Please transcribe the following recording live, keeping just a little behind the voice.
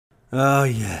Oh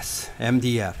yes,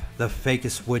 MDF, the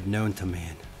fakest wood known to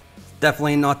man.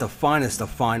 Definitely not the finest of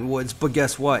fine woods, but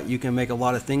guess what? You can make a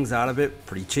lot of things out of it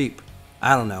pretty cheap.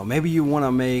 I don't know, maybe you want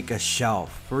to make a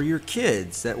shelf for your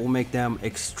kids that will make them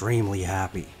extremely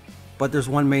happy. But there's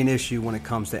one main issue when it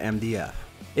comes to MDF.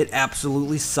 It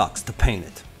absolutely sucks to paint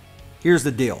it. Here's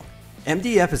the deal.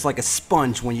 MDF is like a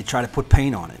sponge when you try to put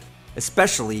paint on it,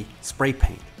 especially spray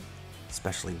paint,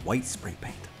 especially white spray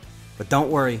paint. But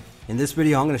don't worry, in this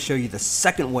video I'm going to show you the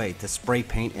second way to spray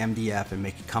paint MDF and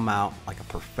make it come out like a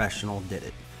professional did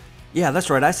it. Yeah, that's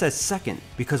right, I said second,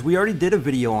 because we already did a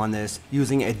video on this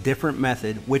using a different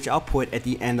method, which I'll put at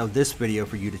the end of this video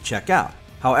for you to check out.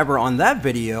 However, on that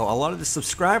video, a lot of the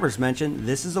subscribers mentioned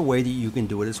this is a way that you can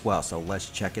do it as well, so let's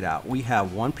check it out. We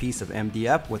have one piece of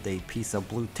MDF with a piece of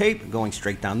blue tape going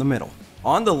straight down the middle.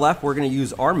 On the left, we're going to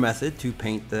use our method to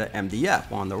paint the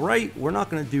MDF. On the right, we're not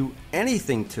going to do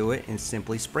anything to it and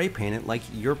simply spray paint it like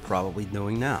you're probably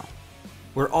doing now.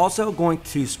 We're also going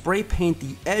to spray paint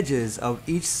the edges of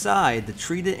each side, the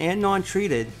treated and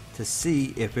non-treated, to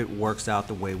see if it works out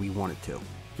the way we want it to.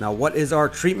 Now, what is our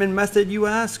treatment method, you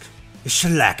ask? It's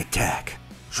shellac attack.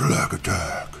 Shellac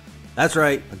attack. That's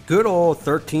right, a good old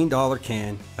 $13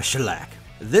 can of shellac.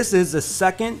 This is the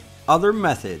second other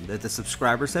method that the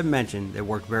subscribers have mentioned that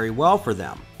worked very well for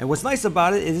them. And what's nice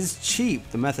about it is it's cheap.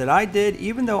 The method I did,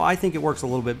 even though I think it works a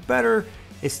little bit better,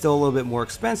 it's still a little bit more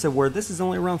expensive, where this is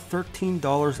only around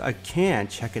 $13 a can.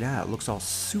 Check it out, it looks all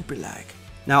super like.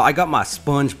 Now I got my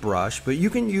sponge brush, but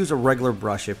you can use a regular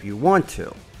brush if you want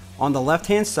to. On the left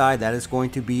hand side, that is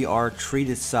going to be our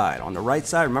treated side. On the right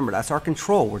side, remember, that's our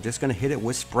control. We're just going to hit it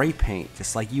with spray paint,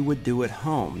 just like you would do at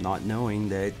home, not knowing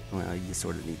that, well, you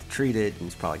sort of need to treat it and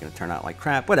it's probably going to turn out like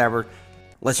crap. Whatever,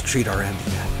 let's treat our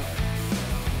MDF.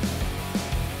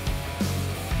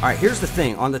 Alright, here's the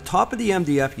thing. On the top of the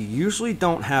MDF, you usually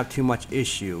don't have too much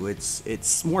issue.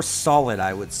 It's more solid,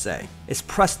 I would say. It's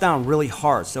pressed down really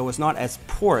hard, so it's not as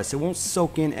porous. It won't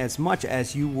soak in as much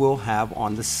as you will have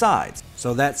on the sides.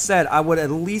 So that said, I would at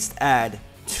least add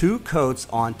 2 coats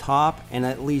on top and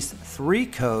at least 3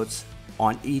 coats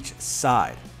on each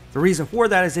side. The reason for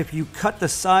that is if you cut the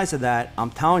size of that,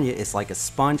 I'm telling you, it's like a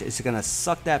sponge. It's going to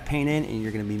suck that paint in and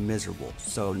you're going to be miserable.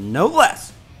 So no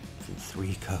less than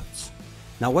 3 coats.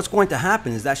 Now what's going to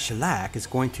happen is that shellac is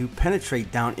going to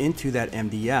penetrate down into that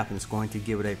MDF and it's going to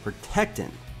give it a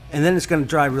protectant. And then it's going to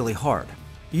dry really hard.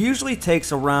 It usually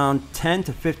takes around 10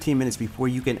 to 15 minutes before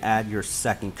you can add your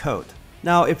second coat.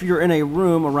 Now if you're in a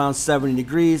room around 70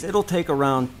 degrees, it'll take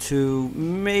around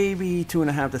maybe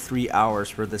 2.5 to 3 hours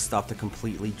for this stuff to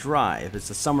completely dry. If it's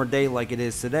a summer day like it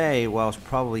is today, well, it's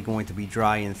probably going to be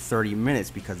dry in 30 minutes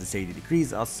because it's 80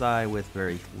 degrees outside with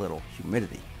very little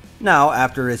humidity. Now,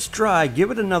 after it's dry,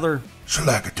 give it another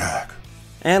shellac attack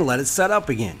and let it set up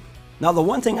again. Now, the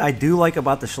one thing I do like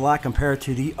about the shellac compared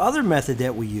to the other method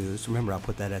that we used, remember I'll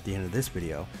put that at the end of this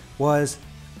video, was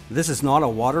this is not a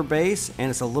water base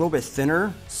and it's a little bit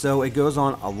thinner, so it goes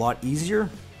on a lot easier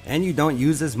and you don't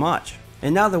use as much.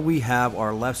 And now that we have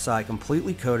our left side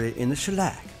completely coated in the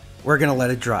shellac, we're going to let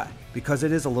it dry because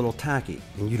it is a little tacky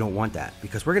and you don't want that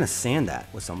because we're going to sand that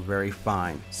with some very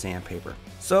fine sandpaper.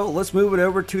 So let's move it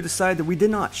over to the side that we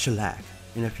did not shellac.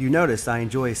 And if you noticed, I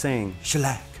enjoy saying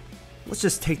shellac. Let's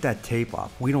just take that tape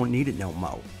off. We don't need it no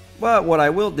more. But what I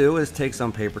will do is take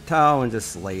some paper towel and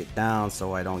just lay it down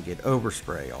so I don't get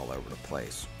overspray all over the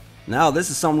place. Now this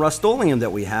is some Rust-Oleum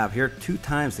that we have here, 2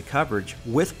 times the coverage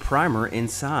with primer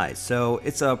inside. So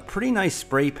it's a pretty nice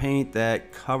spray paint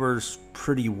that covers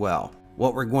pretty well.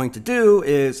 What we're going to do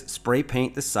is spray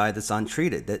paint the side that's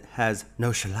untreated, that has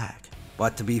no shellac.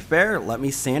 But to be fair, let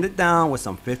me sand it down with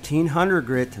some 1500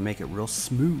 grit to make it real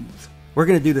smooth. We're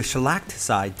going to do the shellacked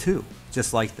side too,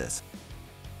 just like this.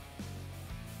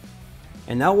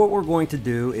 And now what we're going to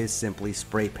do is simply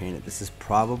spray paint it. This is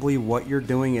probably what you're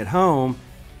doing at home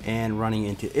and running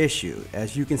into issue.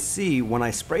 As you can see, when I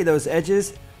spray those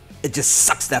edges, it just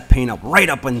sucks that paint up right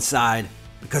up inside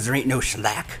because there ain't no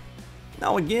shellac.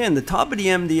 Now again, the top of the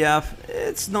MDF,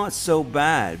 it's not so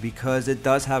bad because it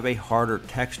does have a harder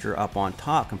texture up on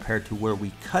top compared to where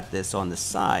we cut this on the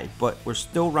side, but we're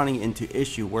still running into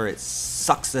issue where it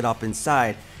sucks it up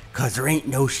inside because there ain't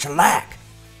no shellac.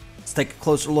 Let's take a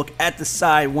closer look at the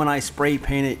side when I spray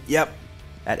paint it. Yep,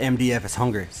 that MDF is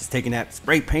hungry. It's just taking that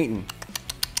spray paint and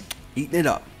eating it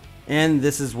up. And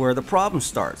this is where the problem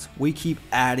starts. We keep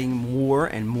adding more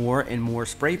and more and more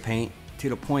spray paint to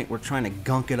the point we're trying to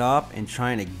gunk it up and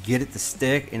trying to get it to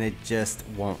stick and it just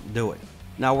won't do it.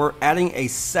 Now we're adding a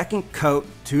second coat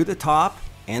to the top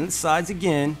and the sides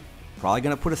again. Probably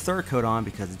gonna put a third coat on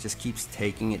because it just keeps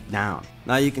taking it down.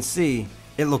 Now you can see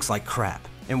it looks like crap.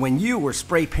 And when you were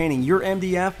spray painting your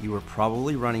MDF, you were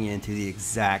probably running into the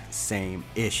exact same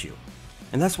issue.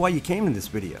 And that's why you came in this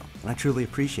video, and I truly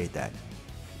appreciate that.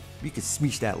 If you could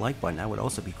smash that like button, I would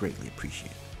also be greatly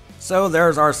appreciated. So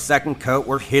there's our second coat.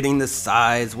 We're hitting the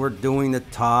sides, we're doing the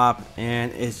top,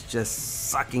 and it's just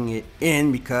sucking it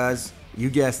in because, you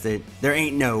guessed it, there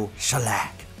ain't no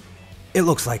shellac. It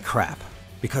looks like crap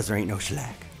because there ain't no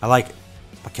shellac. I like it.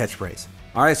 My catchphrase.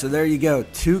 Alright, so there you go.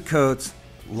 2 coats.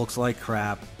 Looks like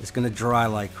crap. It's going to dry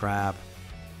like crap.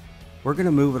 We're going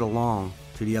to move it along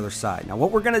to the other side. Now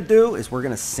what we're going to do is we're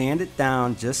going to sand it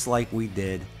down just like we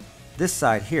did this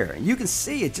side here. And you can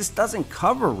see it just doesn't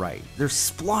cover right. There's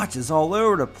splotches all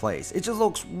over the place. It just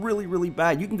looks really, really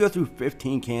bad. You can go through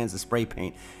 15 cans of spray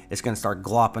paint. It's going to start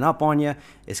glopping up on you.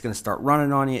 It's going to start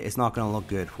running on you. It's not going to look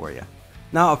good for you.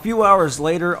 Now a few hours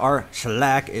later, our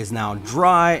shellac is now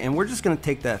dry, and we're just going to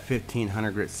take that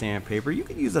 1500 grit sandpaper. You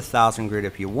could use 1000 grit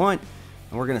if you want,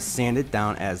 and we're going to sand it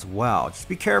down as well. Just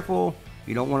be careful.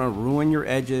 You don't want to ruin your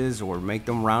edges or make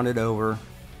them rounded over.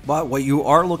 But what you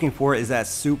are looking for is that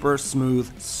super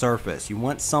smooth surface. You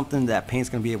want something that paint's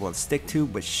going to be able to stick to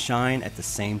but shine at the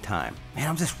same time. Man,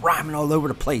 I'm just rhyming all over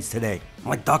the place today. I'm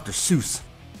like Dr. Seuss.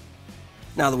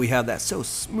 Now that we have that so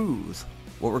smooth,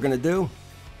 what we're going to do,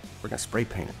 we're going to spray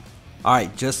paint it.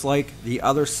 Alright, just like the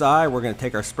other side, we're going to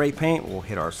take our spray paint, we'll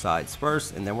hit our sides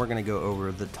first, and then we're going to go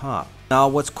over the top. Now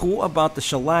what's cool about the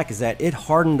shellac is that it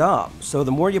hardened up. So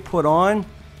the more you put on,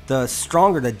 the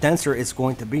stronger, the denser it's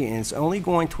going to be, and it's only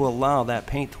going to allow that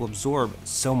paint to absorb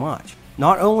so much.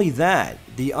 Not only that,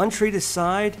 the untreated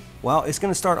side, well, it's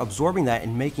going to start absorbing that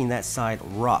and making that side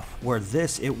rough, where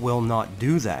this, it will not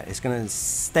do that. It's going to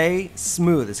stay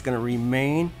smooth. It's going to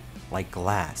remain like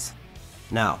glass.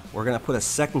 Now, we're going to put a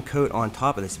second coat on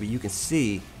top of this, but you can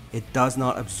see it does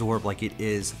not absorb like it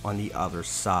is on the other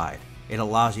side. It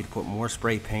allows you to put more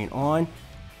spray paint on.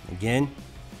 Again,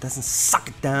 it doesn't suck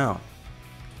it down.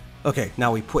 Okay,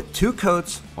 now we put 2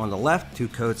 coats on the left, 2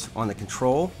 coats on the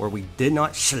control where we did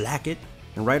not shellac it.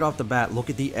 And right off the bat, look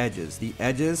at the edges. The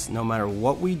edges, no matter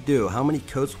what we do, how many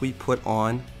coats we put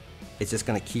on, it's just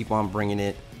going to keep on bringing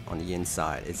it on the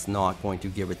inside. It's not going to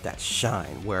give it that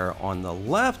shine. Where on the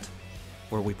left,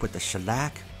 where we put the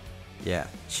shellac, yeah,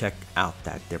 check out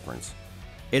that difference.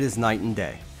 It is night and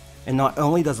day. And not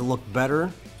only does it look better,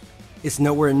 it's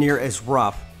nowhere near as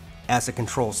rough as the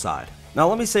control side. Now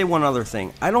let me say one other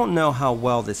thing. I don't know how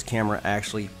well this camera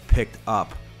actually picked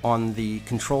up on the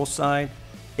control side.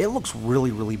 It looks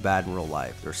really, really bad in real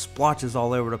life. There's splotches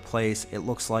all over the place. It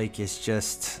looks like it's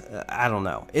just, I don't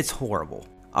know. It's horrible.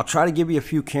 I'll try to give you a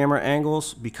few camera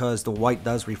angles because the white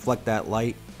does reflect that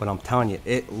light, but I'm telling you,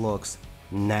 it looks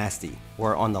nasty.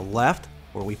 Where on the left,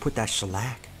 where we put that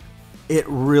shellac, it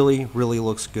really, really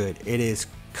looks good. It is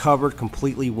covered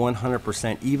completely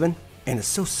 100% even, and it's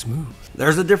so smooth.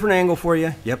 There's a different angle for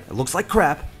you. Yep, it looks like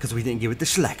crap because we didn't give it the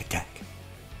shellac attack.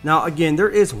 Now again, there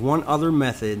is one other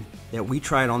method that we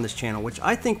tried on this channel which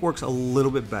I think works a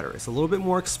little bit better. It's a little bit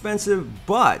more expensive,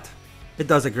 but it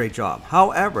does a great job.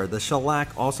 However, the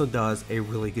shellac also does a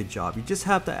really good job. You just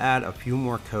have to add a few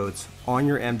more coats on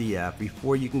your MDF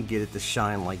before you can get it to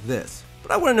shine like this.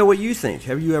 But I want to know what you think.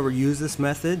 Have you ever used this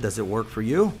method? Does it work for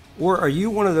you? Or are you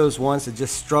one of those ones that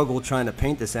just struggle trying to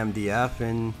paint this MDF,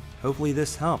 and hopefully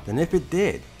this helped? And if it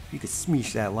did, if you could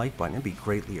smash that like button, it'd be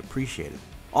greatly appreciated.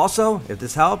 Also, if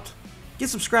this helped, get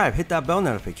subscribed, hit that bell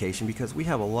notification because we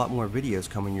have a lot more videos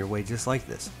coming your way just like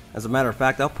this. As a matter of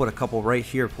fact, I'll put a couple right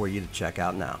here for you to check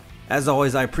out now. As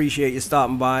always, I appreciate you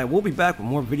stopping by. We'll be back with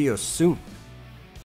more videos soon.